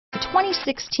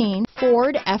2016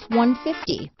 Ford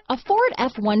F-150. A Ford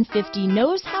F-150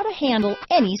 knows how to handle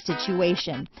any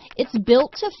situation. It's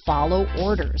built to follow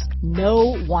orders,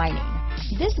 no whining.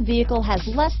 This vehicle has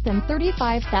less than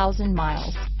 35,000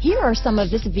 miles. Here are some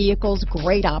of this vehicle's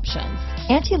great options: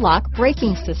 anti-lock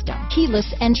braking system,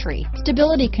 keyless entry,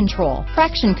 stability control,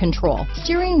 traction control,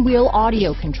 steering wheel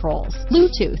audio controls,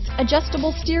 Bluetooth,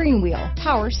 adjustable steering wheel,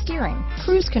 power steering,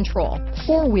 cruise control,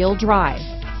 four-wheel drive,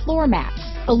 floor mats,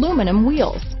 aluminum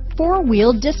wheels,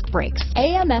 four-wheel disc brakes,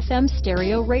 AM/FM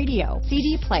stereo radio,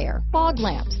 CD player, fog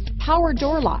lamps, power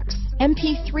door locks,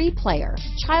 MP3 player,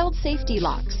 child safety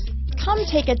locks. Come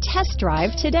take a test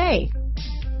drive today.